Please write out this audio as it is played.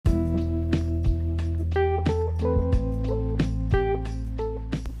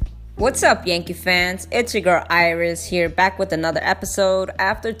What's up, Yankee fans? It's your girl Iris here, back with another episode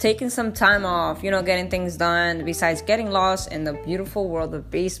after taking some time off, getting things done besides getting lost in the beautiful world of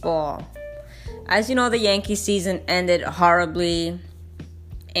baseball. As you know, the Yankee season ended horribly,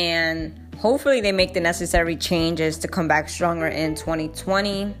 and hopefully they make the necessary changes to come back stronger in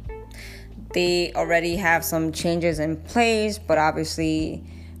 2020. They already have some changes in place, but obviously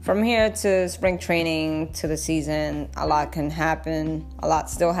from here to spring training to the season, a lot can happen. A lot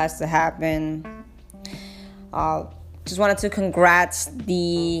still has to happen. Just wanted to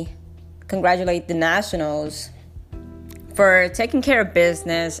congratulate the Nationals for taking care of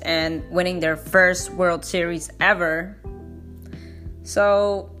business and winning their first World Series ever.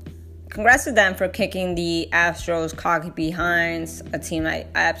 So, congrats to them for kicking the Astros cocky behinds, a team I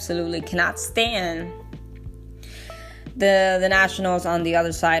absolutely cannot stand. The Nationals on the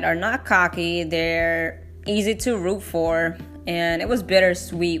other side are not cocky. They're easy to root for. And it was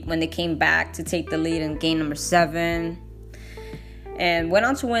bittersweet when they came back to take the lead in game number 7 and went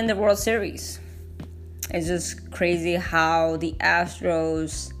on to win the World Series. It's just crazy how the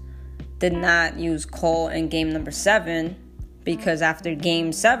Astros did not use Cole in game number 7, because after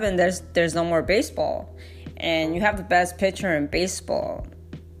game 7, there's no more baseball. And you have the best pitcher in baseball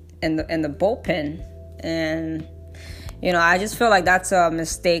in the bullpen. And I just feel like that's a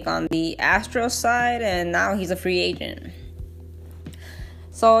mistake on the Astros side, and now he's a free agent.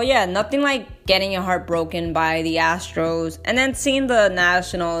 So, yeah, nothing like getting your heart broken by the Astros and then seeing the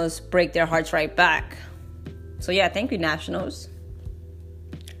Nationals break their hearts right back. So, yeah, thank you, Nationals.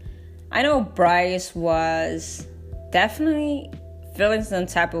 I know Bryce was definitely feeling some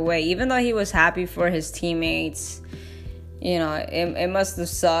type of way, even though he was happy for his teammates. It must have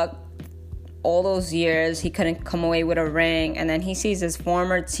sucked. All those years, he couldn't come away with a ring, and then he sees his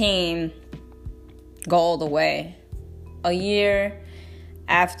former team go all the way. A year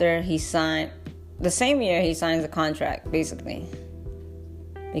after he signed, the same year he signs the contract, basically,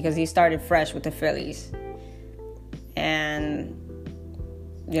 because he started fresh with the Phillies. And,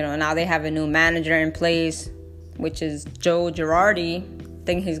 now they have a new manager in place, which is Joe Girardi. I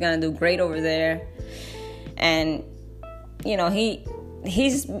think he's going to do great over there. And,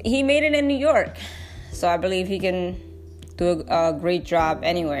 he made it in New York, so I believe he can do a great job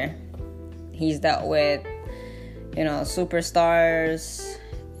anywhere. He's dealt with, superstars,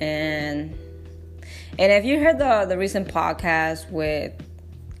 and if you heard the recent podcast with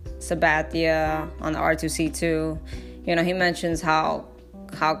Sabathia on the R2C2, he mentions how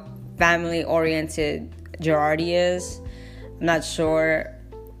family oriented Girardi is. I'm not sure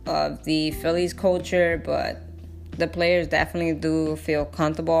of the Phillies culture, but the players definitely do feel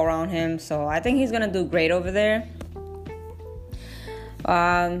comfortable around him. So I think he's going to do great over there.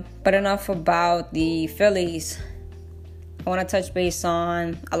 But enough about the Phillies. I want to touch base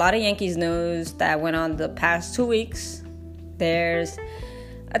on a lot of Yankees news that went on the past 2 weeks. There's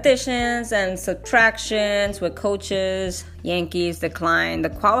additions and subtractions with coaches. Yankees declined the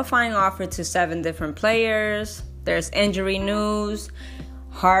qualifying offer to 7 different players. There's injury news,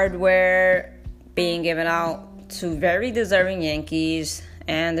 hardware being given out to very deserving Yankees,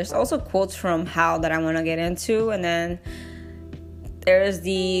 and there's also quotes from Hal that I want to get into, and then there's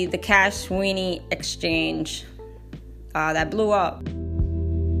the Cash Sweeney exchange that blew up.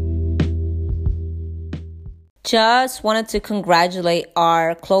 Just wanted to congratulate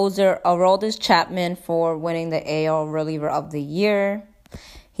our closer Aroldis Chapman for winning the AL Reliever of the Year.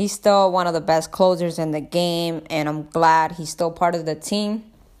 He's still one of the best closers in the game, and I'm glad he's still part of the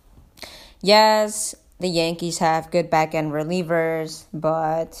team. Yes, the Yankees have good back-end relievers,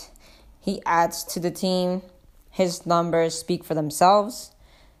 but he adds to the team. His numbers speak for themselves.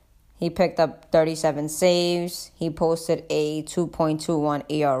 He picked up 37 saves. He posted a 2.21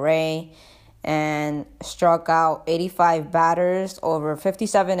 ERA and struck out 85 batters over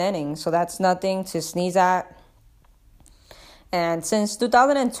 57 innings. So that's nothing to sneeze at. And since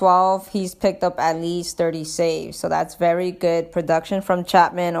 2012, he's picked up at least 30 saves. So that's very good production from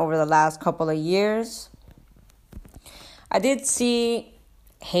Chapman over the last couple of years. I did see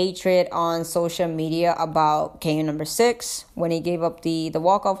hatred on social media about game number 6 when he gave up the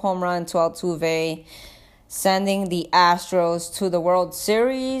walk-off home run to Altuve, sending the Astros to the World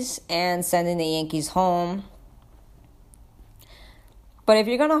Series and sending the Yankees home. But if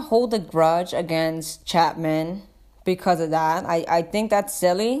you're going to hold a grudge against Chapman because of that, I think that's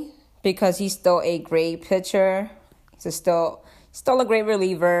silly, because he's still a great pitcher. He's still a great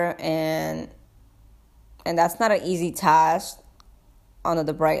reliever, and that's not an easy task under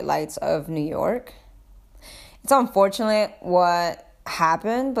the bright lights of New York. It's unfortunate what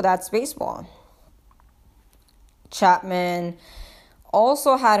happened, but that's baseball. Chapman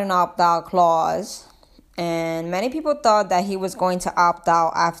also had an opt-out clause, and many people thought that he was going to opt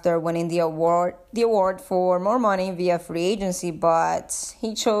out after winning the award for more money via free agency, but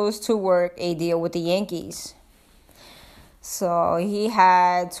he chose to work a deal with the Yankees. So he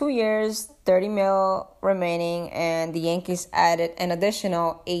had 2 years, 30 mil remaining, and the Yankees added an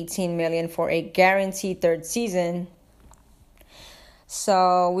additional 18 million for a guaranteed third season.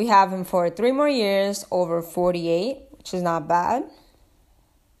 So we have him for 3 more years, over 48, which is not bad.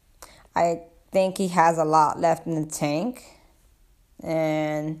 I think he has a lot left in the tank,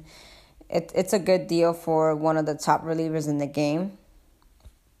 and it's a good deal for one of the top relievers in the game.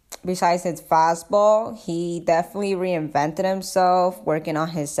 Besides his fastball, he definitely reinvented himself, working on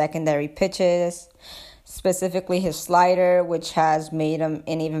his secondary pitches, specifically his slider, which has made him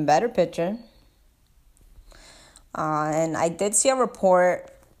an even better pitcher. And I did see a report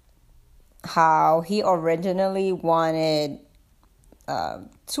how he originally wanted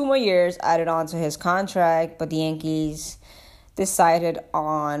 2 more years added on to his contract, but the Yankees decided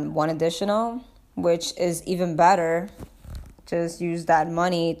on 1 additional, which is even better. Just use that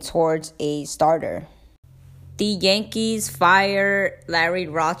money towards a starter. The Yankees fired Larry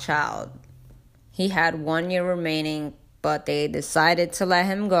Rothschild. He had 1 year remaining, but they decided to let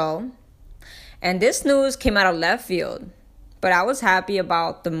him go. And this news came out of left field, but I was happy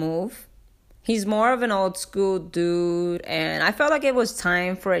about the move. He's more of an old school dude, and I felt like it was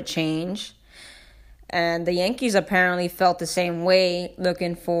time for a change. And the Yankees apparently felt the same way,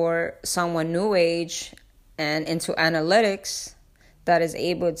 looking for someone new age and into analytics that is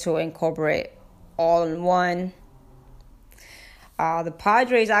able to incorporate all in one. The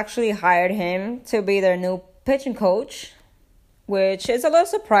Padres actually hired him to be their new pitching coach, which is a little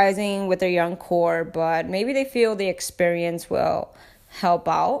surprising with their young core, but maybe they feel the experience will help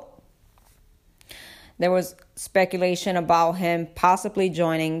out. There was speculation about him possibly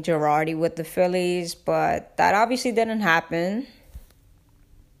joining Girardi with the Phillies, but that obviously didn't happen.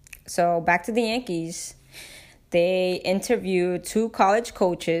 So back to the Yankees. They interviewed 2 college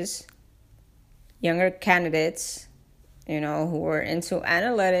coaches, younger candidates, who were into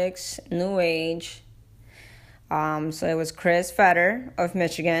analytics, new age. So it was Chris Fetter of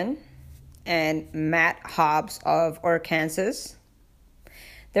Michigan and Matt Hobbs of Arkansas.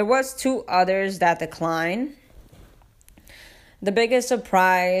 There was 2 others that declined. The biggest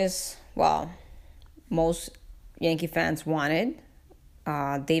surprise, most Yankee fans wanted,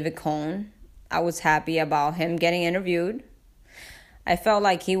 David Cone. I was happy about him getting interviewed. I felt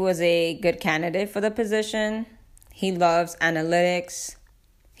like he was a good candidate for the position. He loves analytics.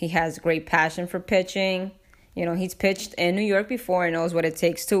 He has great passion for pitching. He's pitched in New York before and knows what it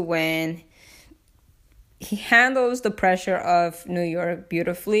takes to win. He handles the pressure of New York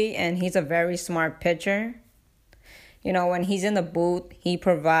beautifully, and he's a very smart pitcher. When he's in the booth, he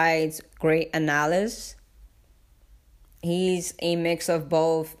provides great analysis. He's a mix of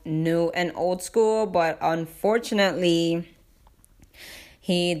both new and old school, but unfortunately,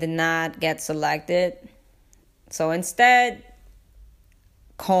 he did not get selected. So instead,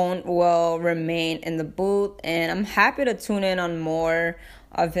 Cone will remain in the booth, and I'm happy to tune in on more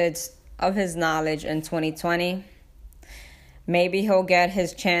of his knowledge in 2020. Maybe he'll get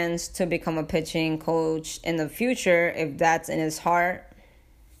his chance to become a pitching coach in the future if that's in his heart.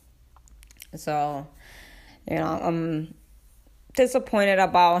 So, I'm disappointed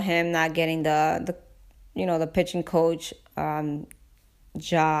about him not getting the pitching coach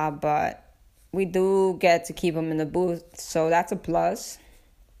job, but we do get to keep him in the booth, so that's a plus.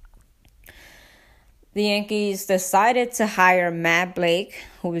 The Yankees decided to hire Matt Blake,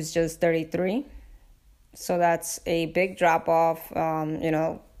 who is just 33. So that's a big drop off.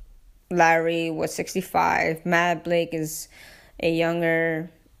 Larry was 65. Matt Blake is a younger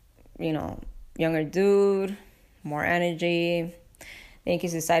dude, more energy. The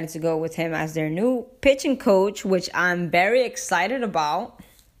Yankees decided to go with him as their new pitching coach, which I'm very excited about.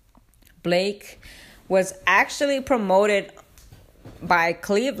 Blake was actually promoted by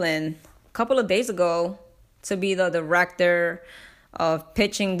Cleveland a couple of days ago to be the director of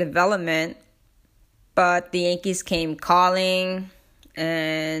pitching development, but the Yankees came calling,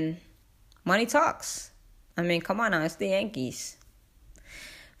 and money talks. Come on now, it's the Yankees.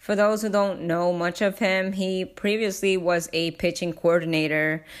 For those who don't know much of him, he previously was a pitching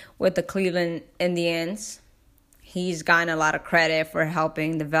coordinator with the Cleveland Indians. He's gotten a lot of credit for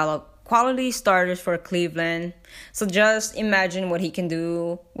helping develop quality starters for Cleveland. So just imagine what he can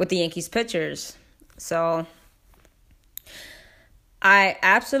do with the Yankees pitchers. So I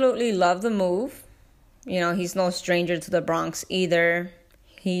absolutely love the move. He's no stranger to the Bronx either.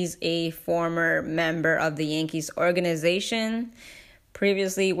 He's a former member of the Yankees organization,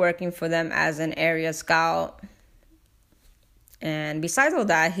 previously working for them as an area scout. And besides all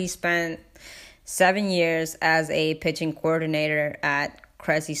that, he spent 7 years as a pitching coordinator at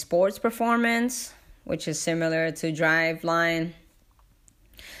Cressy Sports Performance, which is similar to Driveline.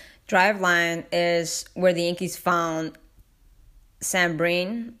 Driveline is where the Yankees found Sam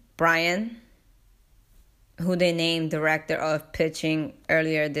Brian, who they named director of pitching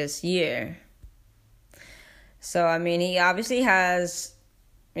earlier this year. So, I mean, he obviously has,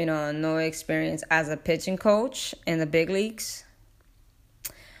 no experience as a pitching coach in the big leagues.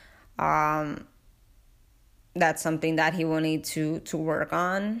 That's something that he will need to work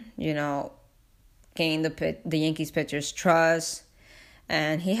on, gain the Yankees pitcher's trust.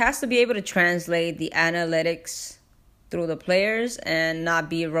 And he has to be able to translate the analytics through the players and not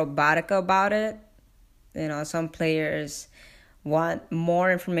be robotic about it. Some players want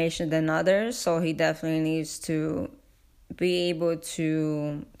more information than others, so he definitely needs to be able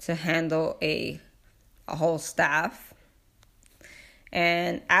to handle a whole staff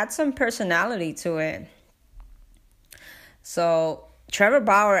and add some personality to it. So Trevor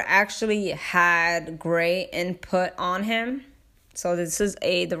Bauer actually had great input on him. So this is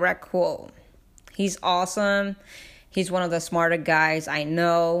a direct quote. He's awesome. He's one of the smarter guys I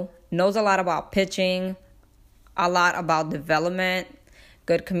know. Knows a lot about pitching, a lot about development,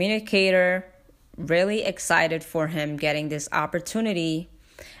 good communicator. Really excited for him getting this opportunity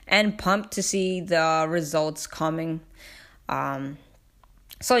and pumped to see the results coming. Coming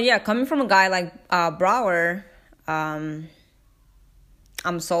from a guy like Bauer, I'm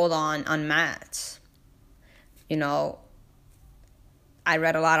sold on Matt. I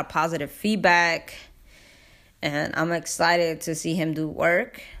read a lot of positive feedback, and I'm excited to see him do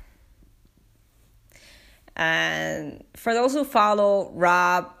work. And for those who follow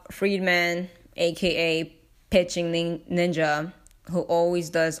Rob Friedman, a.k.a. Pitching Ninja, who always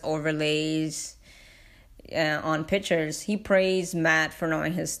does overlays on pitchers, he praised Matt for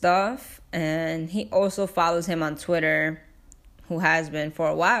knowing his stuff. And he also follows him on Twitter, who has been for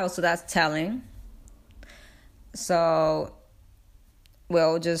a while, so that's telling. So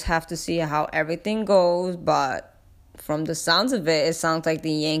we'll just have to see how everything goes. But from the sounds of it, it sounds like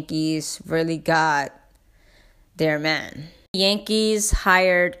the Yankees really got their man. The Yankees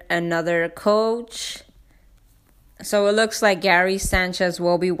hired another coach. So it looks like Gary Sanchez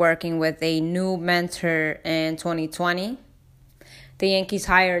will be working with a new mentor in 2020. The Yankees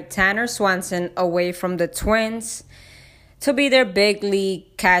hired Tanner Swenson away from the Twins to be their big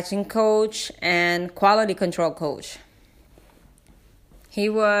league catching coach and quality control coach. He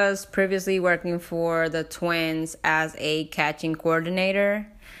was previously working for the Twins as a catching coordinator.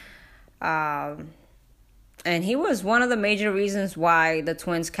 And he was one of the major reasons why the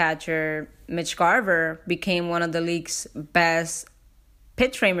Twins catcher Mitch Garver became one of the league's best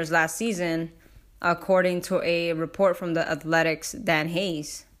pitch framers last season, according to a report from the Athletics' Dan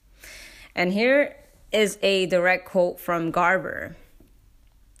Hayes. And here is a direct quote from Garver.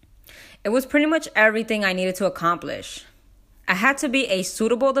 "It was pretty much everything I needed to accomplish. I had to be a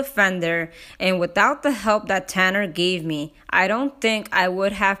suitable defender, and without the help that Tanner gave me, I don't think I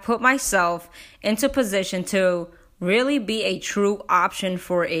would have put myself into position to really be a true option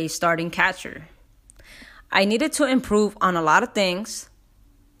for a starting catcher. I needed to improve on a lot of things,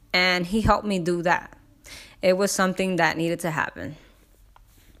 and he helped me do that. It was something that needed to happen."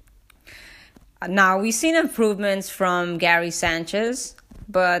 Now, we've seen improvements from Gary Sanchez,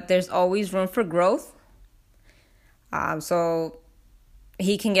 but there's always room for growth. So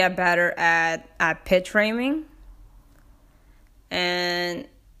he can get better at pitch framing. And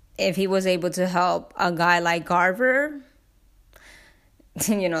if he was able to help a guy like Garver,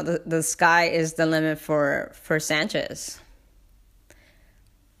 the sky is the limit for Sanchez.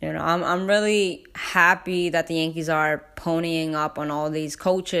 I'm really happy that the Yankees are ponying up on all these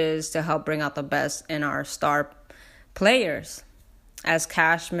coaches to help bring out the best in our star players. As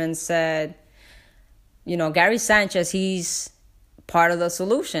Cashman said, Gary Sanchez, he's part of the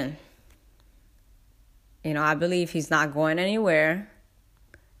solution. I believe he's not going anywhere.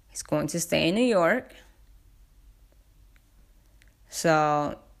 He's going to stay in New York.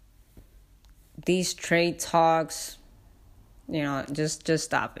 So these trade talks, just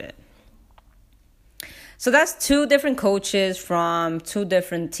stop it. So that's two different coaches from two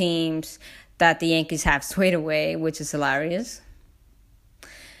different teams that the Yankees have swayed away, which is hilarious.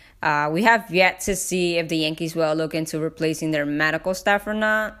 We have yet to see if the Yankees will look into replacing their medical staff or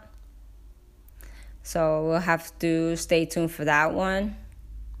not. So we'll have to stay tuned for that one.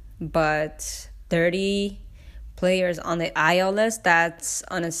 But 30 players on the IL list, that's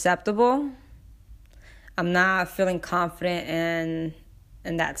unacceptable. I'm not feeling confident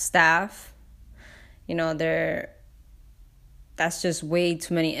in that staff. That's just way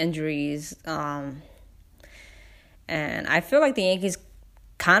too many injuries. And I feel like the Yankees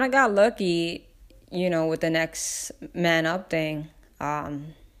kind of got lucky, with the next man up thing.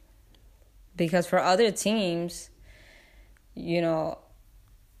 Because for other teams, who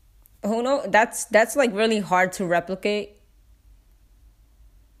knows? That's like really hard to replicate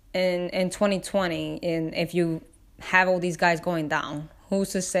in 2020. And if you have all these guys going down,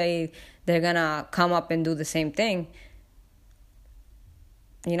 who's to say they're gonna come up and do the same thing?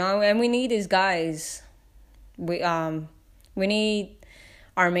 And we need these guys. We need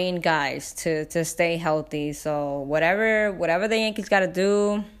our main guys to stay healthy. So whatever the Yankees got to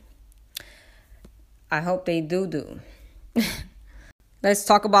do, I hope they do. Let's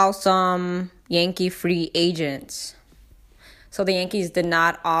talk about some Yankee free agents. So the Yankees did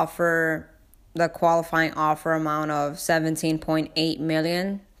not offer the qualifying offer amount of $17.8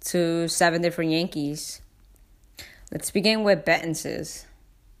 million to 7 different Yankees. Let's begin with Betances.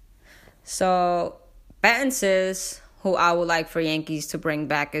 So Betances, who I would like for Yankees to bring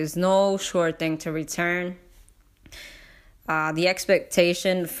back, is no sure thing to return. The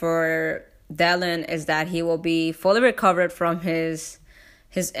expectation for Dellin is that he will be fully recovered from his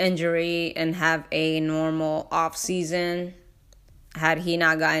injury and have a normal off season. Had he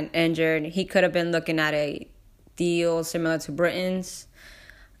not gotten injured, he could have been looking at a deal similar to Britton's.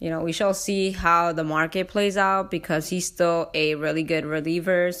 We shall see how the market plays out because he's still a really good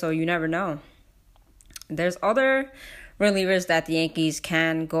reliever, so you never know. There's other relievers that the Yankees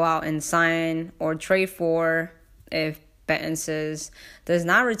can go out and sign or trade for if Betances does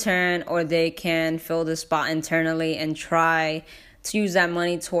not return, or they can fill the spot internally and try to use that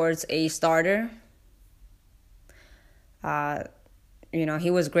money towards a starter. He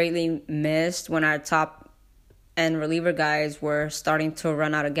was greatly missed when our top end reliever guys were starting to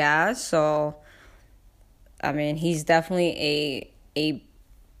run out of gas. So, he's definitely a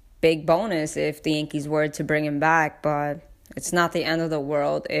big bonus if the Yankees were to bring him back, but it's not the end of the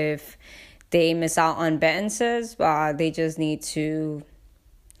world if they miss out on Betances. They just need to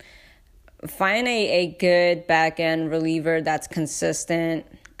find a good back-end reliever that's consistent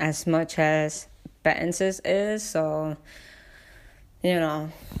as much as Betances is. So,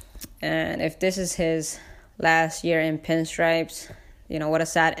 and if this is his last year in pinstripes, what a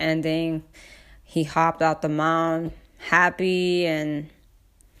sad ending. He hopped out the mound happy, and,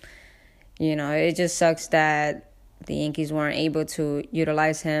 it just sucks that the Yankees weren't able to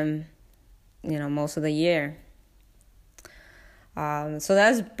utilize him, most of the year. So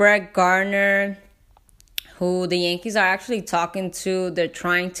that's Brett Gardner, who the Yankees are actually talking to. They're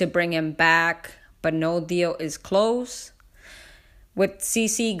trying to bring him back, but no deal is close. With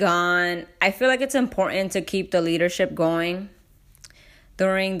CC gone, I feel like it's important to keep the leadership going.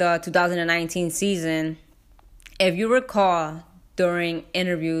 During the 2019 season, if you recall, during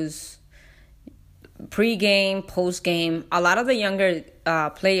interviews, pre-game, post-game, a lot of the younger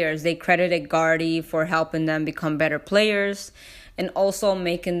players, they credited Gardy for helping them become better players and also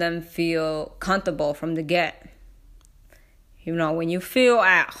making them feel comfortable from the get. When you feel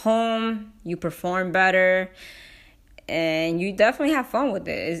at home, you perform better, and you definitely have fun with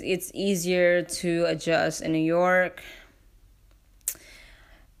it. It's easier to adjust in New York,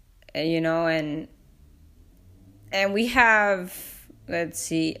 and we have,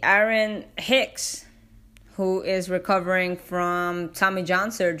 Aaron Hicks, who is recovering from Tommy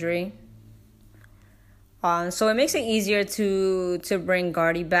John surgery. So it makes it easier to bring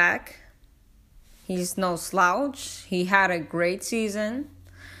Gardy back. He's no slouch. He had a great season.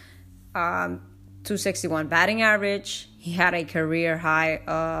 261 batting average. He had a career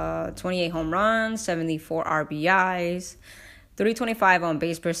high 28 home runs, 74 RBIs, 325 on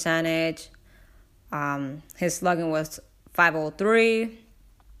base percentage. His slugging was .503.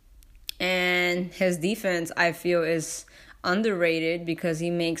 And his defense, I feel, is underrated because he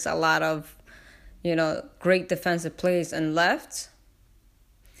makes a lot of, great defensive plays in left.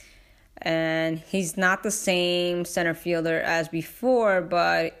 And he's not the same center fielder as before,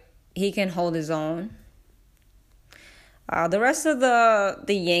 but he can hold his own. The rest of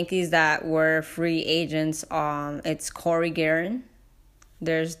the Yankees that were free agents, it's Corey Guerin.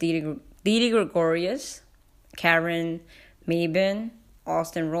 There's Didi Gregorius, Karen Maben,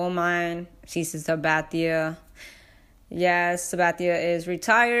 Austin Romine, Cesar Sabathia. Yes, Sabathia is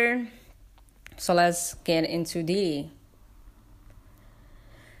retired. So let's get into Didi.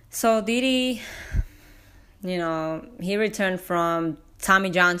 So Didi, he returned from Tommy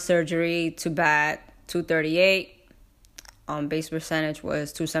John surgery to bat .238. Base percentage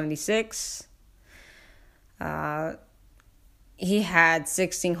was .276. He had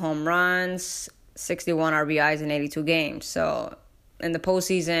 16 home runs, 61 RBIs in 82 games. So in the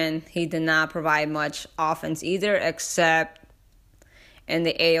postseason, he did not provide much offense either, except in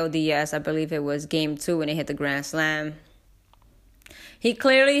the ALDS. I believe it was game 2 when he hit the grand slam. He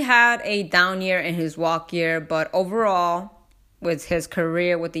clearly had a down year in his walk year, but overall, with his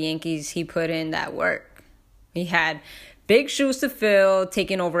career with the Yankees, he put in that work. He had big shoes to fill,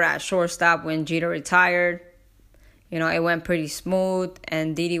 taking over at shortstop when Jeter retired. It went pretty smooth,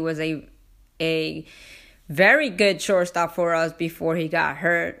 and Didi was a very good shortstop for us before he got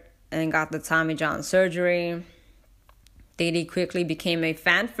hurt and got the Tommy John surgery. Didi quickly became a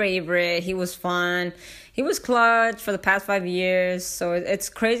fan favorite. He was fun. He was clutch for the past 5 years. So it's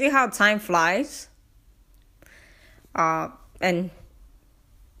crazy how time flies. And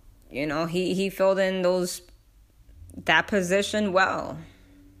he filled in that position well.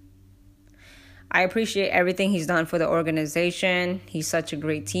 I appreciate everything he's done for the organization. He's such a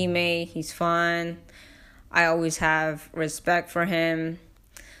great teammate. He's fun. I always have respect for him.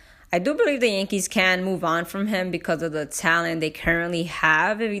 I do believe the Yankees can move on from him because of the talent they currently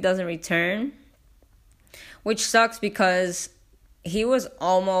have if he doesn't return. Which sucks because he was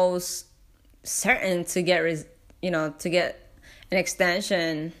almost certain to get an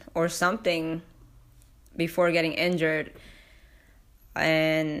extension or something before getting injured.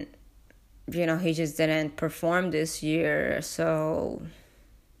 And he just didn't perform this year. So,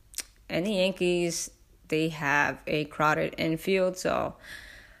 and the Yankees, they have a crowded infield. So,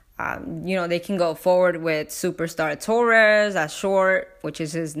 they can go forward with superstar Torres at short, which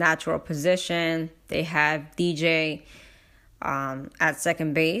is his natural position. They have DJ at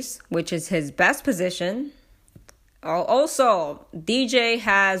second base, which is his best position. Also, DJ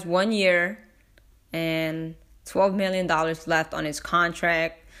has 1 year and $12 million left on his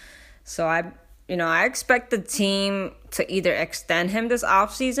contract. So I expect the team to either extend him this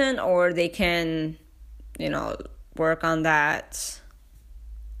offseason or they can, work on that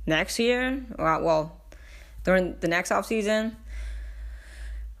next year. Well, during the next offseason.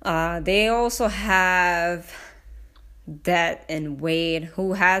 They also have Det and Wade,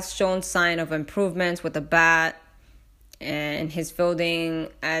 who has shown sign of improvements with the bat. And his fielding,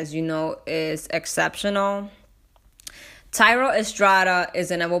 as you know, is exceptional. Thairo Estrada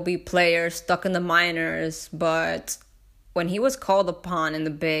is an MLB player stuck in the minors, but when he was called upon in the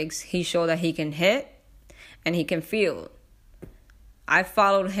bigs, he showed that he can hit and he can field. I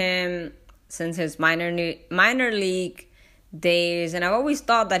followed him since his minor league days, and I've always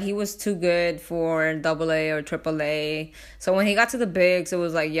thought that he was too good for AA or AAA. So when he got to the bigs, it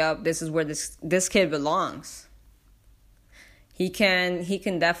was like, yup, this is where this kid belongs. He can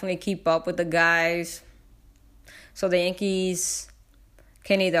definitely keep up with the guys. So the Yankees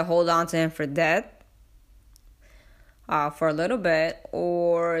can either hold on to him for Det for a little bit,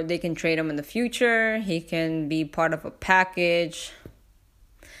 or they can trade him in the future. He can be part of a package.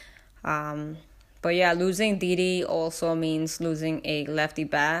 But yeah, losing Didi also means losing a lefty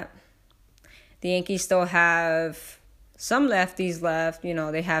bat. The Yankees still have some lefties left.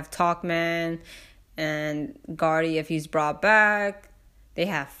 They have Tauchman and Gardy if he's brought back. They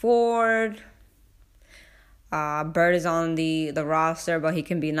have Ford. Bird is on the roster, but he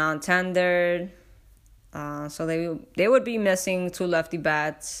can be non-tendered. So they would be missing 2 lefty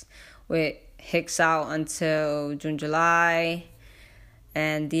bats with Hicks out until June, July.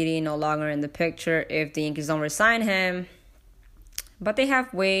 And Didi no longer in the picture if the Yankees don't resign him. But they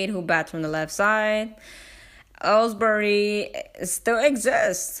have Wade, who bats from the left side. Ellsbury still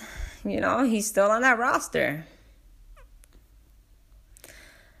exists. He's still on that roster.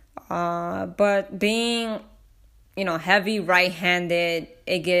 But being, heavy right-handed,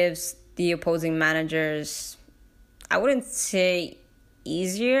 it gives the opposing managers, I wouldn't say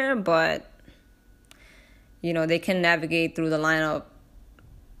easier, but, they can navigate through the lineup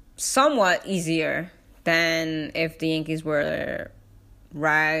somewhat easier than if the Yankees were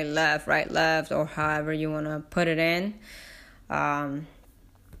right, left, or however you want to put it in.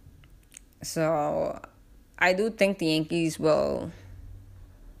 So I do think the Yankees will,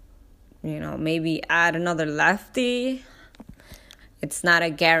 maybe add another lefty. It's not a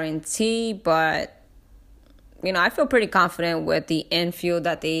guarantee, but, I feel pretty confident with the infield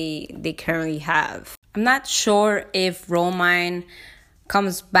that they currently have. I'm not sure if Romine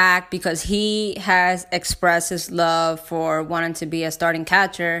comes back because he has expressed his love for wanting to be a starting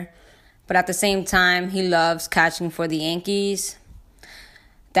catcher, but at the same time, he loves catching for the Yankees.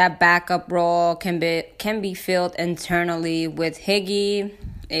 That backup role can be filled internally with Higgy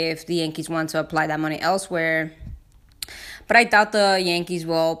if the Yankees want to apply that money elsewhere. But I doubt the Yankees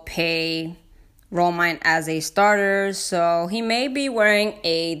will pay Romine as a starter, so he may be wearing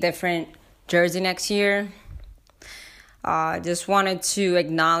a different jersey next year. Just wanted to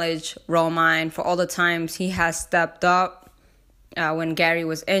acknowledge Romine for all the times he has stepped up when Gary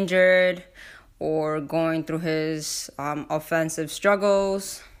was injured or going through his offensive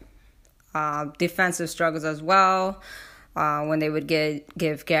struggles, defensive struggles as well. When they would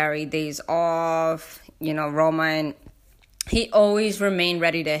give Gary days off, Romine, he always remained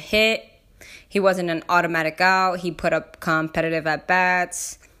ready to hit. He wasn't an automatic out. He put up competitive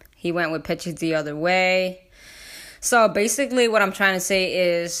at-bats. He went with pitches the other way. So basically what I'm trying to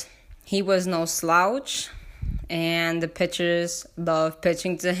say is he was no slouch, and the pitchers love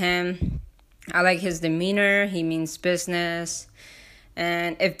pitching to him. I like his demeanor. He means business.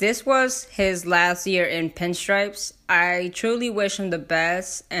 And if this was his last year in pinstripes, I truly wish him the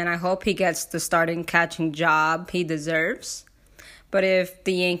best, and I hope he gets the starting catching job he deserves. But if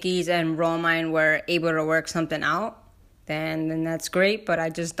the Yankees and Romine were able to work something out, then that's great, but I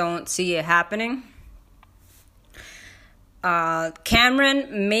just don't see it happening. Cameron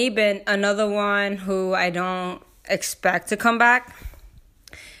Maybin, another one who I don't expect to come back.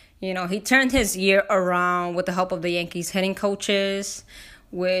 He turned his year around with the help of the Yankees hitting coaches,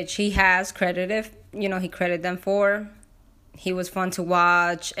 which he has credited, he credited them for. He was fun to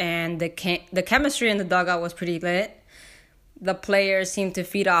watch, and the chemistry in the dugout was pretty lit. The players seem to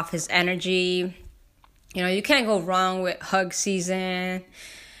feed off his energy. You can't go wrong with hug season.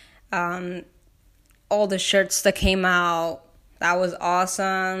 All the shirts that came out, that was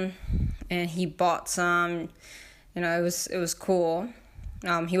awesome. And he bought some. It was cool.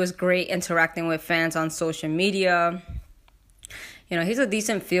 He was great interacting with fans on social media. He's a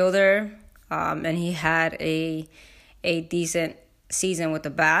decent fielder, and he had a decent season with the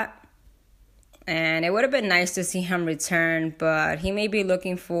bat. And it would have been nice to see him return, but he may be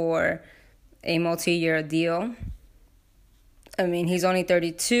looking for a multi-year deal. He's only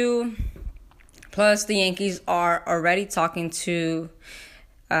 32. Plus, the Yankees are already talking to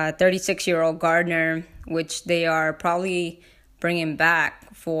 36-year-old Gardner, which they are probably bringing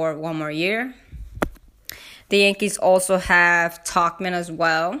back for one more year. The Yankees also have Tauchman as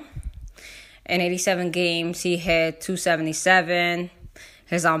well. In 87 games, he hit .277.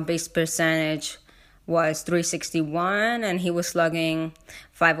 His on-base percentage was .361, and he was slugging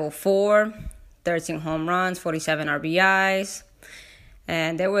 .504, 13 home runs, 47 RBIs,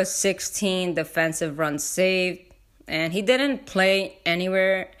 and there was 16 defensive runs saved. And he didn't play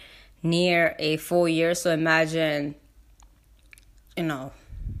anywhere near a full year, so imagine,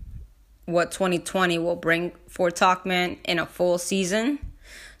 what 2020 will bring for Tauchman in a full season.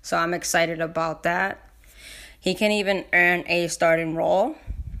 So I'm excited about that. He can even earn a starting role.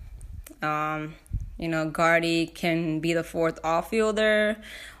 Gardy can be the fourth outfielder,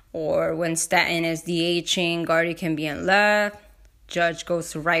 or when Stanton is DHing, Gardy can be in left. Judge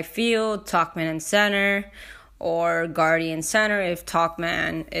goes to right field, Tauchman in center, or Gardy in center if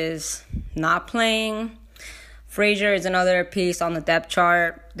Tauchman is not playing. Frazier is another piece on the depth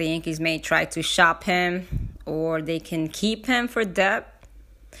chart. The Yankees may try to shop him, or they can keep him for depth.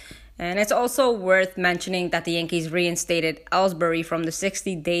 And it's also worth mentioning that the Yankees reinstated Ellsbury from the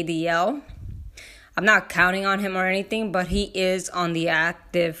 60-day DL. I'm not counting on him or anything, but he is on the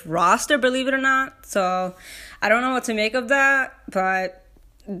active roster, believe it or not. So I don't know what to make of that, but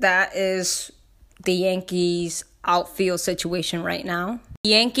that is the Yankees' outfield situation right now. The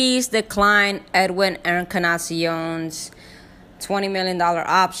Yankees declined Edwin Encarnacion's $20 million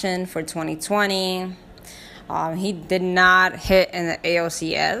option for 2020. He did not hit in the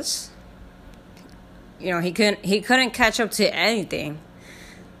ALCS. He couldn't catch up to anything.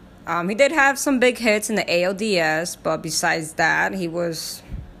 He did have some big hits in the ALDS, but besides that, he was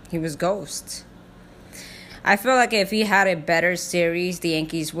ghost. I feel like if he had a better series, the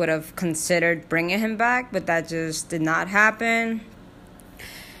Yankees would have considered bringing him back, but that just did not happen.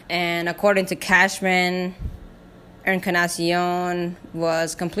 And according to Cashman, Encarnacion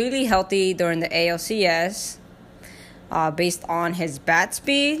was completely healthy during the ALCS based on his bat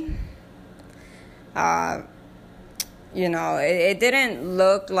speed. It didn't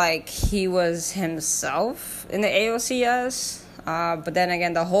look like he was himself in the ALCS. But then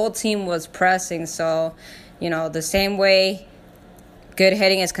again, the whole team was pressing. So, the same way good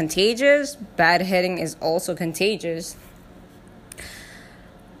hitting is contagious, bad hitting is also contagious.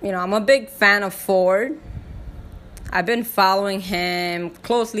 I'm a big fan of Ford. I've been following him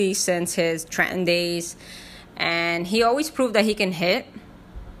closely since his Trenton days, and he always proved that he can hit.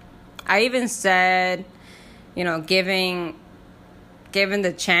 I even said, given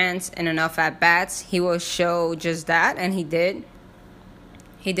the chance and enough at-bats, he will show just that, and he did.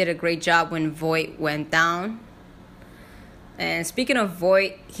 He did a great job when Voit went down. And speaking of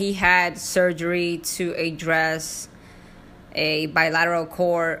Voit, he had surgery to address a bilateral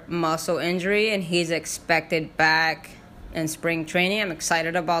core muscle injury, and he's expected back in spring training. I'm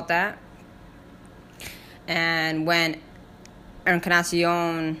excited about that. And when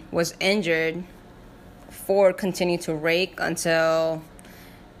Encarnacion was injured, Ford continued to rake until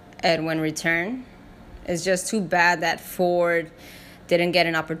Edwin returned. It's just too bad that Ford didn't get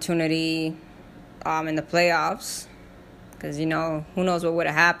an opportunity in the playoffs, because, who knows what would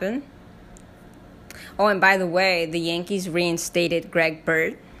have happened. Oh, and by the way, the Yankees reinstated Greg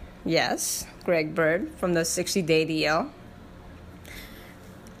Bird. Yes, Greg Bird from the 60-day DL.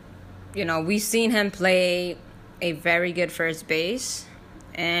 We've seen him play a very good first base,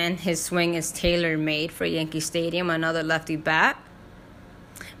 and his swing is tailor-made for Yankee Stadium, another lefty bat.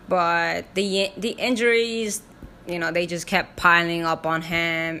 But the injuries, they just kept piling up on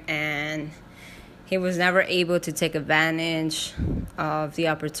him, and he was never able to take advantage of the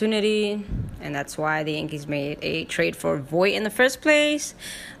opportunity, and that's why the Yankees made a trade for Voit in the first place.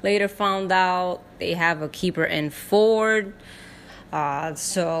 Later found out they have a keeper in Ford.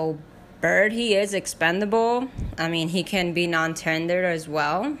 So Bird, he is expendable. I mean, he can be non-tendered as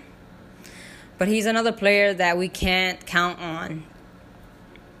well. But he's another player that we can't count on.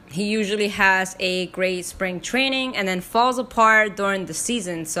 He usually has a great spring training and then falls apart during the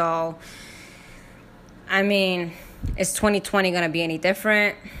season. So, is 2020 going to be any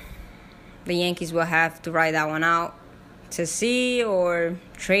different? The Yankees will have to ride that one out to see, or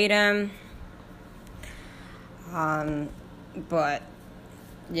trade him. But,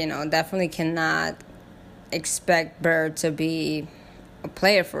 definitely cannot expect Bird to be a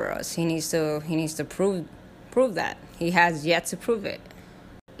player for us. He needs to prove that. He has yet to prove it.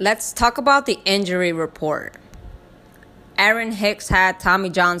 Let's talk about the injury report. Aaron Hicks had Tommy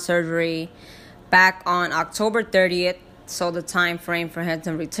John surgery back on October 30th, so the time frame for him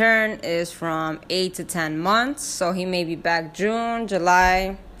to return is from 8 to 10 months. So he may be back June,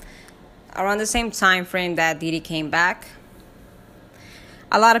 July, around the same time frame that Didi came back.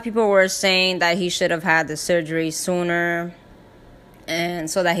 A lot of people were saying that he should have had the surgery sooner, and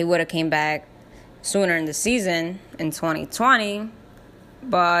so that he would have came back sooner in the season in 2020,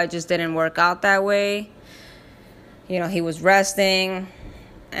 but it just didn't work out that way. He was resting,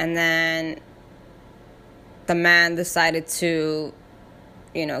 and then the man decided to,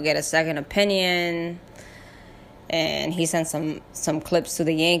 get a second opinion, and he sent some clips to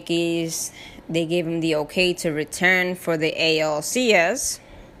the Yankees. They gave him the okay to return for the ALCS.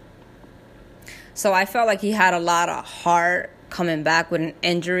 So I felt like he had a lot of heart coming back with an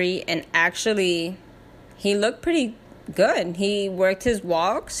injury, and actually he looked pretty good. He worked his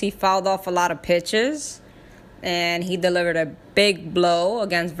walks, he fouled off a lot of pitches, and he delivered a big blow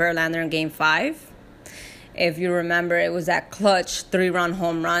against Verlander in Game 5. If you remember, it was that clutch 3-run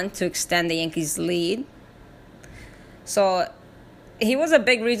home run to extend the Yankees' lead. So he was a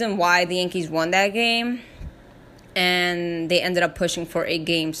big reason why the Yankees won that game, and they ended up pushing for a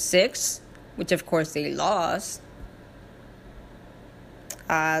Game 6, which of course they lost.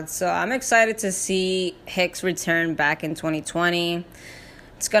 So I'm excited to see Hicks return back in 2020.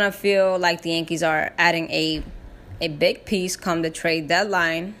 It's going to feel like the Yankees are adding a big piece come the trade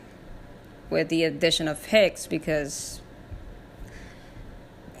deadline with the addition of Hicks, because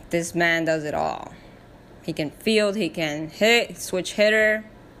this man does it all. He can field, he can hit, switch hitter.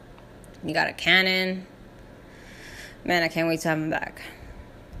 He got a cannon. Man, I can't wait to have him back.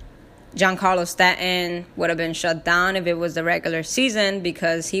 Giancarlo Stanton would have been shut down if it was the regular season,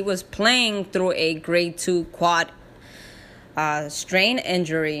 because he was playing through a grade 2 quad strain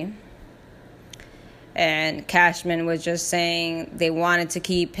injury. And Cashman was just saying they wanted to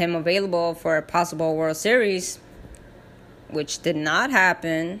keep him available for a possible World Series, which did not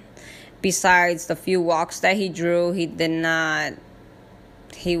happen. Besides the few walks that he drew, he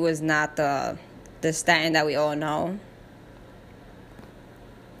was not the Stanton that we all know.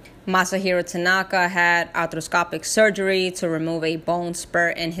 Masahiro Tanaka had arthroscopic surgery to remove a bone spur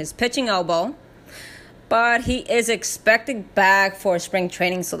in his pitching elbow, but he is expected back for spring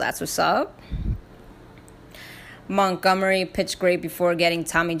training, so that's what's up. Montgomery pitched great before getting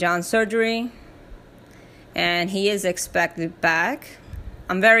Tommy John surgery, and he is expected back.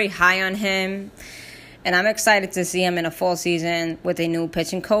 I'm very high on him, and I'm excited to see him in a full season with a new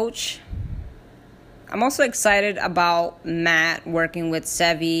pitching coach. I'm also excited about Matt working with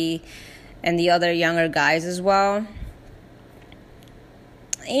Sevy and the other younger guys as well.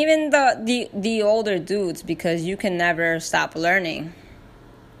 Even the older dudes, because you can never stop learning.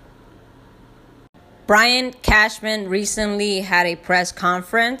 Brian Cashman recently had a press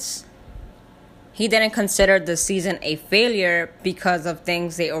conference. He didn't consider the season a failure because of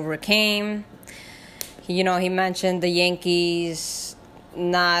things they overcame. He mentioned the Yankees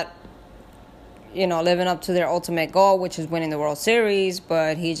not, living up to their ultimate goal, which is winning the World Series,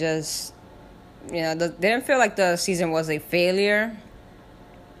 but he just, didn't feel like the season was a failure.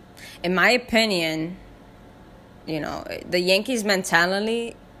 In my opinion, the Yankees'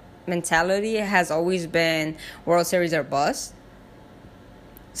 mentality has always been World Series or bust.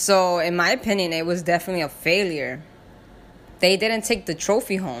 So, in my opinion, it was definitely a failure. They didn't take the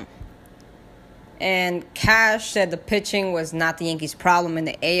trophy home. And Cash said the pitching was not the Yankees' problem in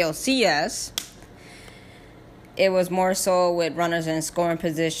the ALCS. It was more so with runners in scoring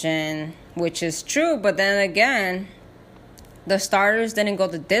position, which is true. But then again, the starters didn't go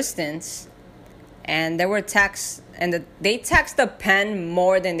the distance. And they were taxed, and they taxed the pen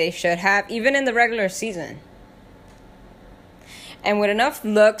more than they should have, even in the regular season. And with enough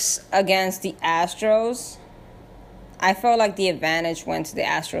looks against the Astros, I felt like the advantage went to the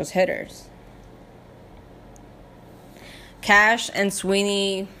Astros hitters. Cash and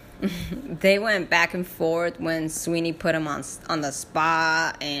Sweeney, they went back and forth when Sweeney put him on the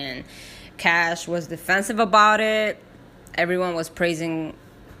spot, and Cash was defensive about it. Everyone was praising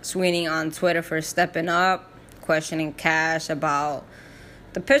Sweeney on Twitter for stepping up, questioning Cash about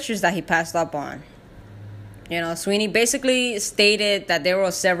the pitchers that he passed up on. Sweeney basically stated that there were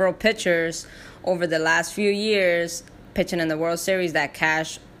several pitchers over the last few years pitching in the World Series that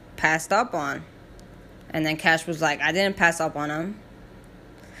Cash passed up on. And then Cash was like, I didn't pass up on him.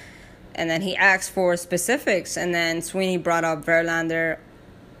 And then he asked for specifics, and then Sweeney brought up Verlander,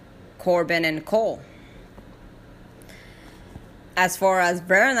 Corbin, and Cole. As far as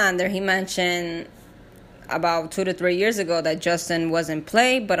Verlander, he mentioned about 2 to 3 years ago that Justin was in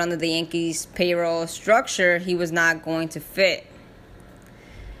play, but under the Yankees' payroll structure, he was not going to fit.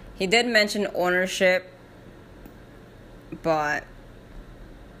 He did mention ownership, but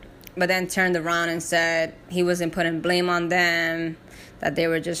then turned around and said he wasn't putting blame on them, that they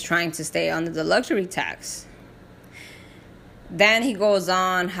were just trying to stay under the luxury tax. Then he goes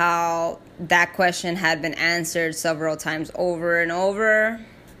on how that question had been answered several times over and over.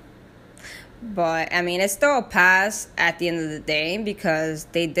 But, it's still a pass at the end of the day because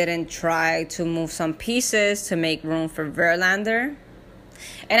they didn't try to move some pieces to make room for Verlander.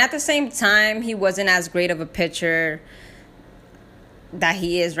 And at the same time, he wasn't as great of a pitcher that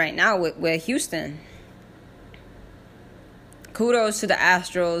he is right now with Houston. Kudos to the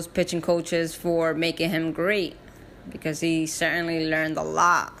Astros pitching coaches for making him great, because he certainly learned a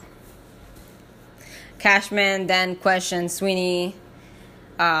lot. Cashman then questioned Sweeney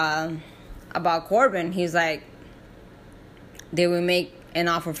about Corbin. He's like, they will make an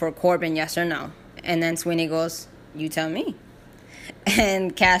offer for Corbin, yes or no? And then Sweeney goes, you tell me.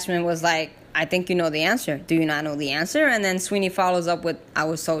 And Cashman was like, I think you know the answer. Do you not know the answer? And then Sweeney follows up with, I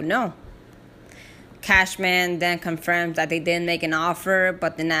was told no. Cashman then confirms that they didn't make an offer,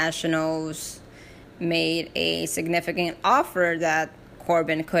 but the Nationals made a significant offer that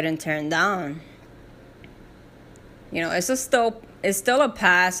Corbin couldn't turn down. It's still a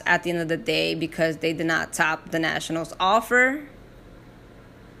pass at the end of the day because they did not top the Nationals' offer.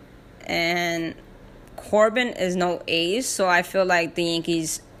 And Corbin is no ace, so I feel like the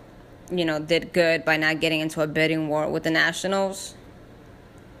Yankees, did good by not getting into a bidding war with the Nationals.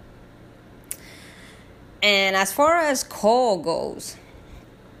 And as far as Cole goes,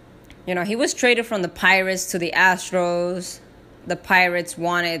 he was traded from the Pirates to the Astros. The Pirates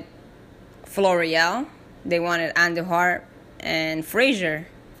wanted Florial. They wanted Andujar and Frazier.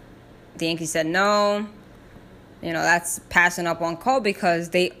 The Yankees said no. That's passing up on Cole because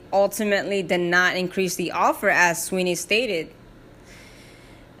they ultimately did not increase the offer as Sweeney stated.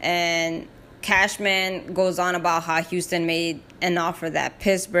 And Cashman goes on about how Houston made an offer that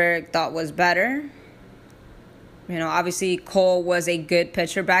Pittsburgh thought was better. Obviously Cole was a good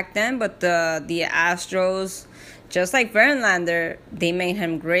pitcher back then, but the Astros, just like Verlander, they made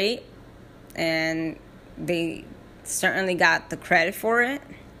him great, and they certainly got the credit for it.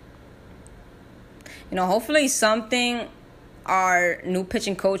 Hopefully something our new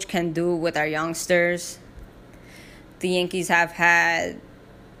pitching coach can do with our youngsters. The Yankees have had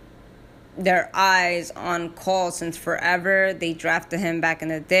their eyes on Cole since forever. They drafted him back in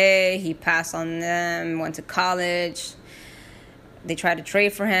the day. He passed on them, went to college. They tried to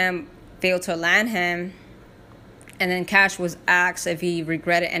trade for him, failed to land him. And then Cash was asked if he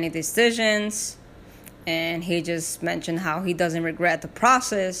regretted any decisions. And he just mentioned how he doesn't regret the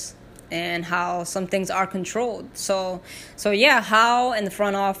process and how some things are controlled. So yeah, how in the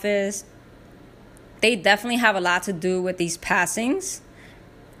front office they definitely have a lot to do with these passings.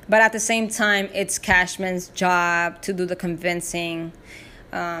 But at the same time, it's Cashman's job to do the convincing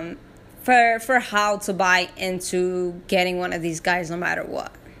for how to buy into getting one of these guys no matter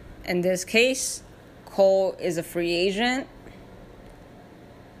what. In this case, Cole is a free agent.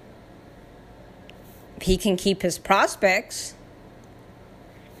 He can keep his prospects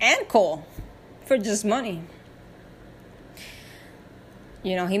and Cole for just money.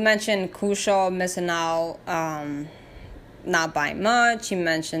 You know, he mentioned Kershaw missing out, not by much. He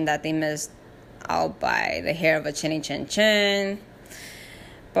mentioned that they missed out by the hair of a chinny chin chin.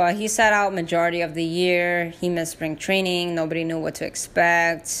 But he sat out majority of the year. He missed spring training. Nobody knew what to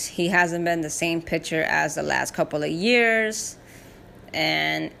expect. He hasn't been the same pitcher as the last couple of years.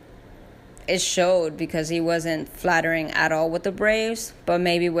 And it showed because he wasn't flattering at all with the Braves. But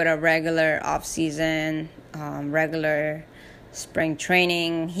maybe with a regular offseason, regular spring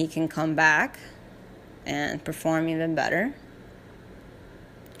training, he can come back and perform even better.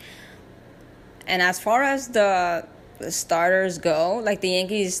 And as far as the starters go, like the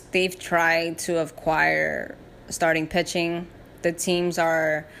Yankees, they've tried to acquire starting pitching. The teams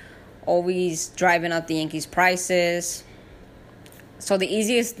are always driving up the Yankees' prices. So the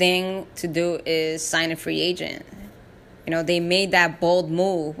easiest thing to do is sign a free agent. You know, they made that bold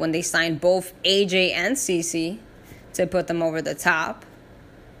move when they signed both AJ and CC to put them over the top.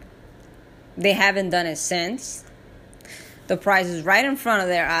 They haven't done it since. The price is right in front of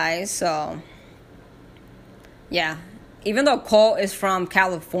their eyes, so yeah. Even though Cole is from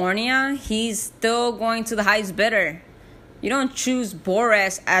California, he's still going to the highest bidder. You don't choose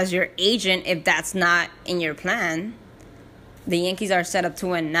Boras as your agent if that's not in your plan. The Yankees are set up to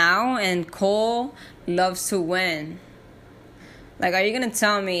win now, and Cole loves to win. Like, are you going to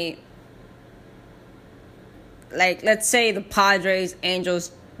tell me, like, let's say the Padres,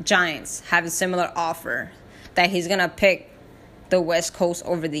 Angels, Giants have a similar offer, that he's going to pick the West Coast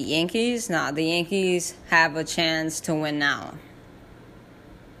over the Yankees? Nah, the Yankees have a chance to win now.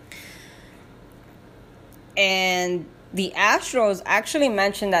 And the Astros actually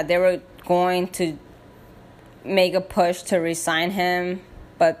mentioned that they were going to make a push to re-sign him,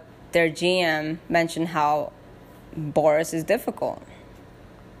 but their GM mentioned how Boras is difficult.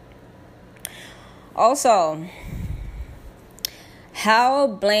 Also, Hal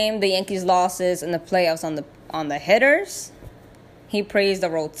blamed the Yankees' losses in the playoffs on the hitters. He praised the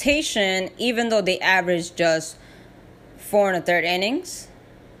rotation, even though they averaged just 4 1/3 innings.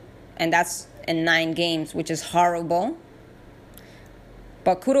 And that's in 9 games, which is horrible.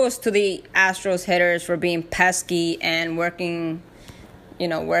 But kudos to the Astros hitters for being pesky and working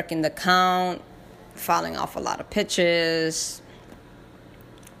the count, fouling off a lot of pitches.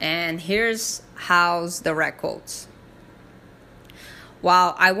 And here's Hal's direct quotes.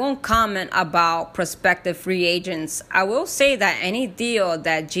 While I won't comment about prospective free agents, I will say that any deal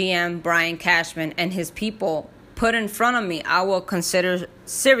that GM Brian Cashman and his people put in front of me, I will consider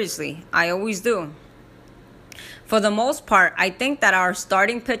seriously. I always do. For the most part, I think that our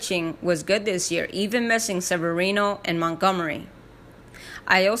starting pitching was good this year, even missing Severino and Montgomery.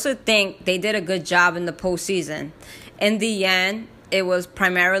 I also think they did a good job in the postseason. In the end, it was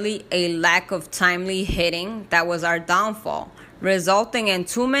primarily a lack of timely hitting that was our downfall, resulting in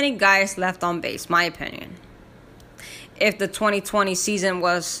too many guys left on base, my opinion. If the 2020 season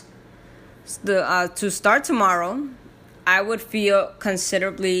was to start tomorrow, I would feel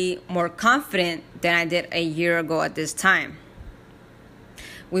considerably more confident than I did a year ago at this time.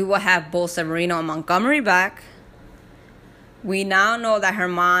 We will have both Severino and Montgomery back. We now know that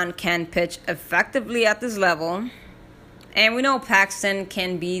Herman can pitch effectively at this level. And we know Paxton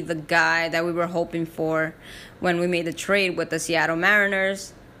can be the guy that we were hoping for when we made the trade with the Seattle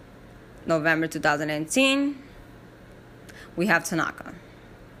Mariners, November 2018. We have Tanaka.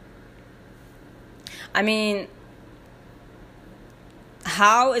 I mean,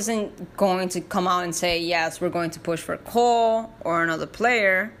 Hal isn't going to come out and say, yes, we're going to push for Cole or another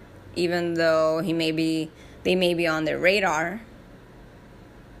player, even though they may be on their radar.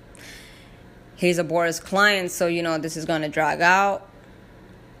 He's a Boras client, so this is going to drag out.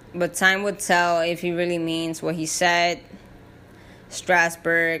 But time would tell if he really means what he said.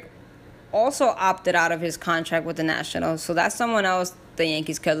 Strasburg also opted out of his contract with the Nationals, so that's someone else the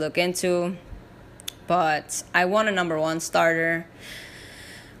Yankees could look into. But I want a number 1 starter.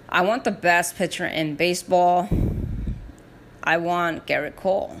 I want the best pitcher in baseball. I want Gerrit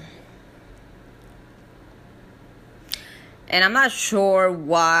Cole. And I'm not sure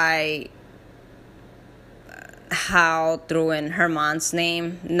why Hal threw in Herman's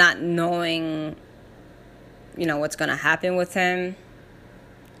name, not knowing, what's going to happen with him.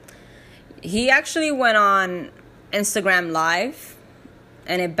 He actually went on Instagram Live,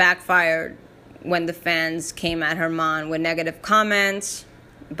 and it backfired when the fans came at Germán with negative comments,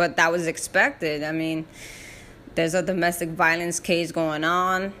 but that was expected. I mean, there's a domestic violence case going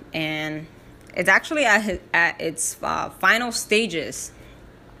on, and it's actually at its final stages.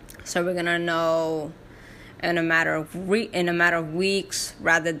 So we're gonna know in a matter of weeks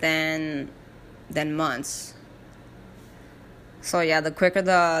rather than months. So yeah, the quicker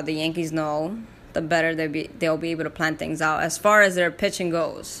the Yankees know, the better they'll be able to plan things out as far as their pitching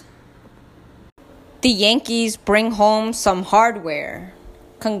goes. The Yankees bring home some hardware.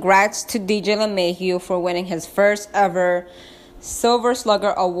 Congrats to DJ LeMahieu for winning his first ever Silver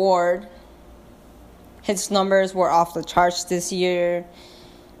Slugger award. His numbers were off the charts this year.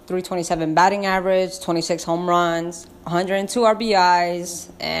 327 batting average, 26 home runs, 102 RBIs,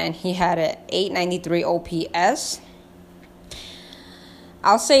 and he had an 893 OPS.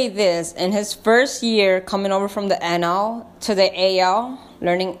 I'll say this, in his first year coming over from the NL to the AL,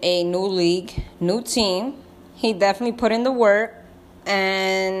 learning a new league, new team, he definitely put in the work,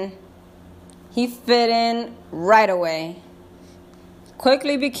 and he fit in right away.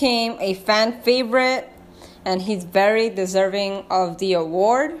 Quickly became a fan favorite, and he's very deserving of the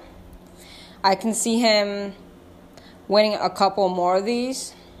award. I can see him winning a couple more of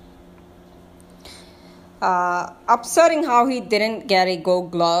these. Upsetting how he didn't get a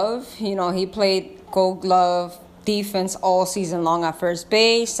Gold Glove. You know, he played Gold Glove defense all season long at first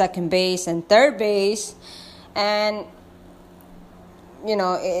base, second base, and third base. And, you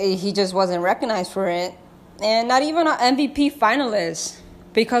know, he just wasn't recognized for it. And not even an MVP finalist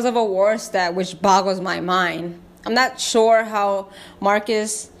because of a WAR stat, which boggles my mind. I'm not sure how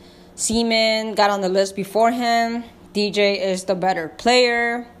Marcus Semien got on the list before him. DJ is the better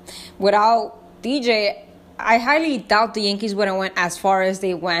player. Without DJ, I highly doubt the Yankees would have went as far as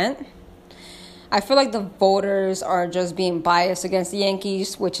they went. I feel like the voters are just being biased against the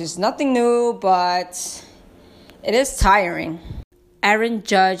Yankees, which is nothing new, but it is tiring. Aaron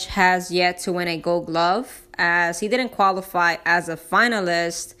Judge has yet to win a Gold Glove, as he didn't qualify as a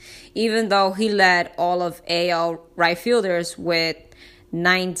finalist, even though he led all of AL right fielders with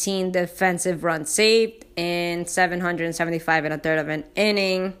 19 defensive runs saved in 775 and a third of an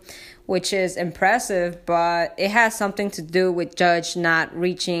inning, which is impressive, but it has something to do with Judge not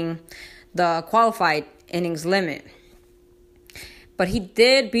reaching the qualified innings limit. But he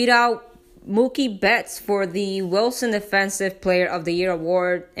did beat out Mookie Betts for the Wilson Defensive Player of the Year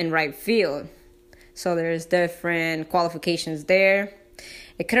award in right field. So there's different qualifications there.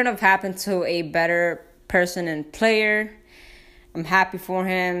 It couldn't have happened to a better person and player. I'm happy for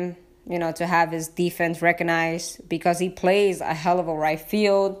him, you know, to have his defense recognized because he plays a hell of a right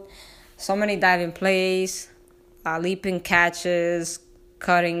field. So many diving plays, leaping catches,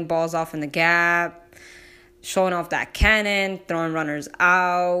 cutting balls off in the gap, showing off that cannon, throwing runners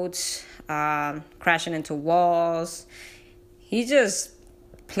out, crashing into walls. He just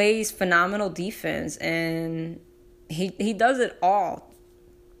plays phenomenal defense, and he does it all.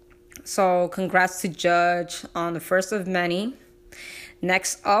 So congrats to Judge on the first of many.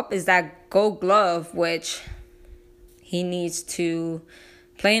 Next up is that Gold Glove, which he needs to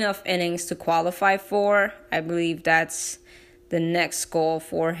play enough innings to qualify for. I believe that's the next goal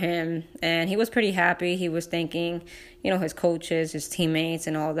for him. And he was pretty happy. He was thanking, you know, his coaches, his teammates,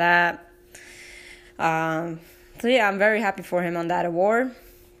 and all that. So yeah, I'm very happy for him on that award.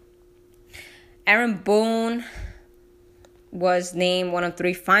 Aaron Boone was named one of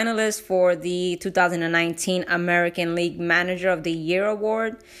 3 finalists for the 2019 American League Manager of the Year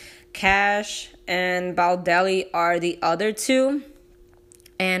award. Cash and Baldelli are the other 2.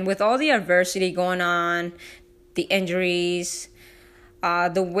 And with all the adversity going on, the injuries,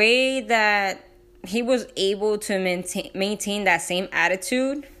 the way that he was able to maintain that same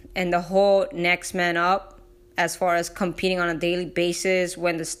attitude and the whole next man up as far as competing on a daily basis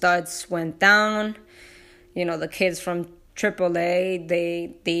when the studs went down, you know, the kids from AAA,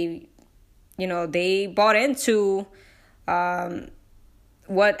 they bought into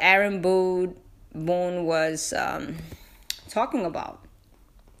what Aaron Boone was talking about.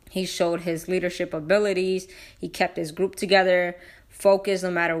 He showed his leadership abilities. He kept his group together, focused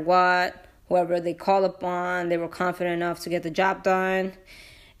no matter what. Whoever they call upon, they were confident enough to get the job done.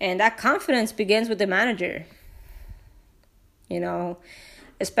 And that confidence begins with the manager. You know,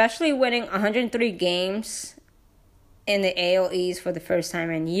 especially winning 103 games in the AL East for the first time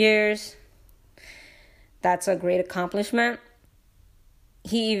in years. That's a great accomplishment.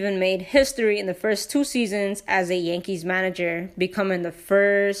 He even made history in the first 2 seasons as a Yankees manager, becoming the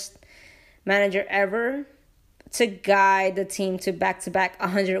first manager ever to guide the team to back-to-back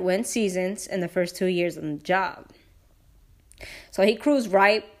 100-win seasons in the first 2 years on the job. So he cruised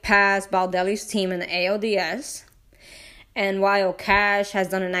right past Baldelli's team in the ALDS. And while Cash has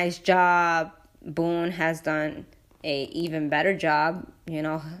done a nice job, Boone has done a even better job.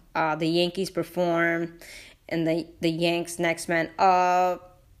 The Yankees perform, and the Yanks next man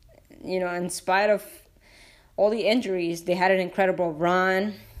up. In spite of all the injuries, they had an incredible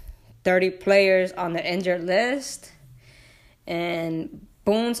run. 30 players on the injured list. And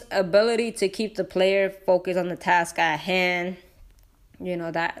Boone's ability to keep the player focused on the task at hand,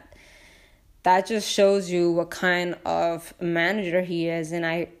 that just shows you what kind of manager he is. And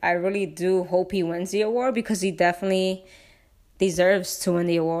I really do hope he wins the award, because he definitely deserves to win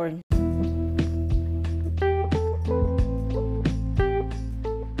the award.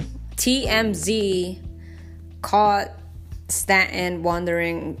 TMZ caught Stanton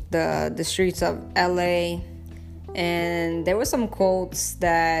wandering the streets of LA, and there were some quotes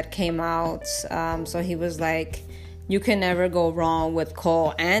that came out. So he was like, "You can never go wrong with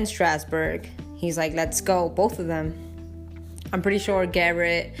Cole and Strasburg." He's like, "Let's go, both of them." I'm pretty sure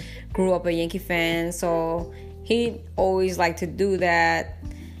Garrett grew up a Yankee fan, so he always liked to do that.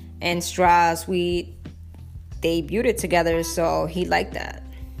 And Strauss, we debuted together, so he liked that.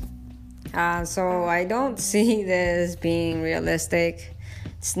 So I don't see this being realistic.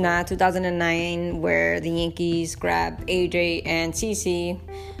 It's not 2009 where the Yankees grabbed AJ and CC.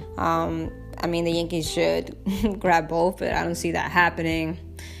 The Yankees should grab both, but I don't see that happening.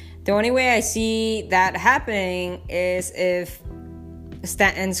 The only way I see that happening is if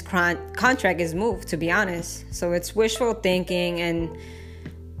Stanton's contract is moved, to be honest. So it's wishful thinking,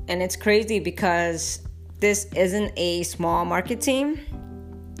 and it's crazy because this isn't a small market team.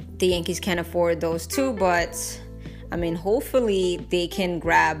 The Yankees can't afford those two, but hopefully they can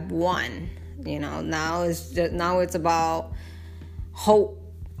grab one. Now it's about hope.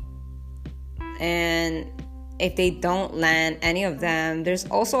 And if they don't land any of them, there's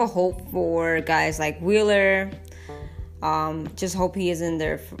also hope for guys like Wheeler. Just hope he isn't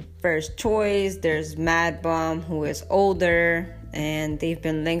their first choice. There's Mad Bum, who is older, and they've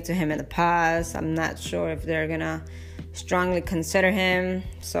been linked to him in the past. I'm not sure if they're gonna strongly consider him.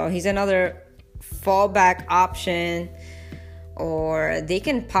 So he's another fallback option, or they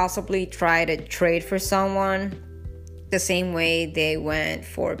can possibly try to trade for someone the same way they went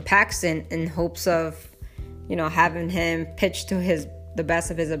for Paxton in hopes of, having him pitch to the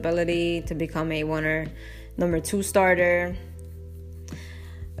best of his ability to become a number 2 starter.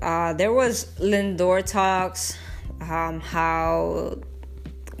 There was Lindor talks, how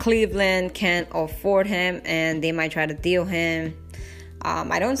Cleveland can't afford him and they might try to deal him.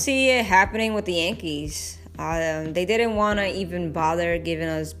 I don't see it happening with the Yankees. They didn't want to even bother giving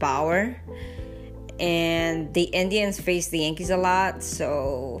us Bauer, and the Indians face the Yankees a lot.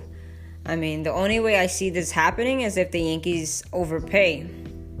 So, the only way I see this happening is if the Yankees overpay.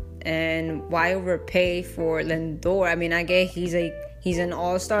 And why overpay for Lindor? I get he's an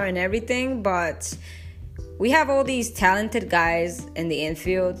all-star and everything, but we have all these talented guys in the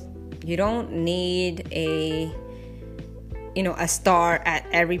infield. You don't need a star at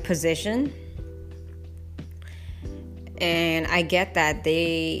every position. And I get that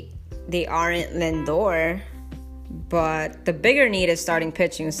they aren't Lindor, but the bigger need is starting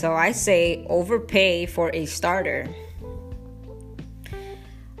pitching. So I say overpay for a starter.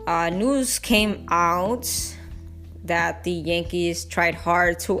 News came out that the Yankees tried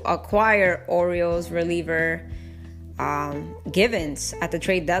hard to acquire Orioles reliever Givens at the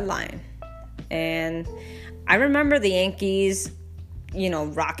trade deadline. And I remember the Yankees,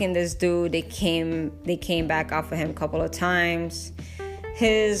 rocking this dude. They came back off of him a couple of times.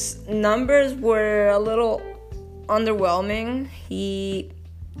 His numbers were a little underwhelming.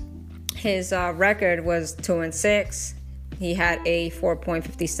 His record was 2-6. He had a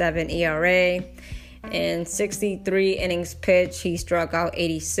 4.57 ERA. In 63 innings pitched, he struck out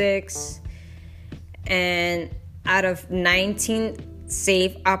 86. And out of 19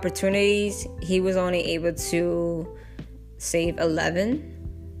 save opportunities, he was only able to save 11.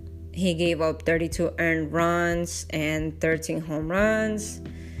 He gave up 32 earned runs and 13 home runs.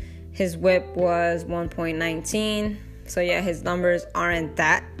 His whip was 1.19. So yeah, his numbers aren't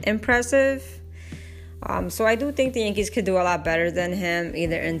that impressive. So I do think the Yankees could do a lot better than him,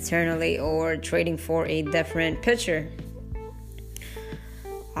 either internally or trading for a different pitcher.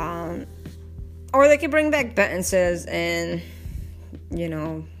 Or they could bring back Betances, and,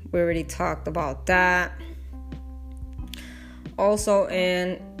 we already talked about that. Also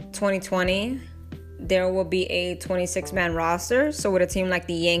in 2020, there will be a 26-man roster. So with a team like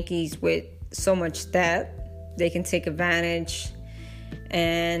the Yankees with so much depth, they can take advantage.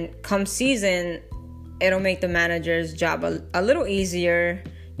 And come season, it'll make the manager's job a little easier,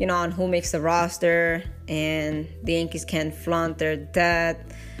 on who makes the roster. And the Yankees can flaunt their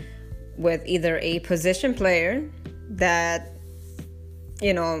depth with either a position player that,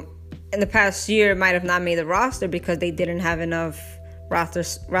 in the past year might have not made the roster because they didn't have enough roster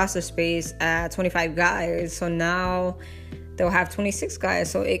space at 25 guys. So now they'll have 26 guys.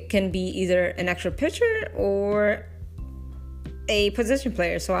 So it can be either an extra pitcher or a position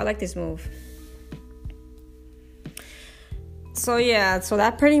player. So I like this move. So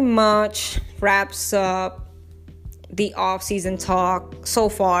that pretty much wraps up the off-season talk so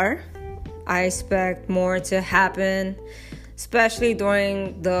far. I expect more to happen, especially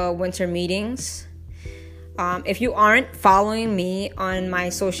during the winter meetings. If you aren't following me on my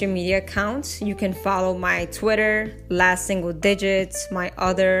social media accounts, you can follow my Twitter, last single digits, my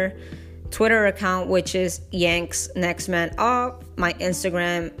other Twitter account, which is Yanks Next Man Up, my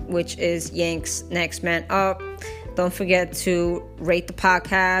Instagram, which is Yanks Next Man Up. Don't forget to rate the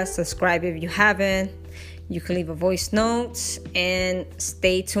podcast, subscribe if you haven't. You can leave a voice note, and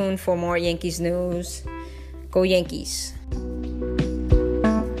stay tuned for more Yankees news. Go Yankees.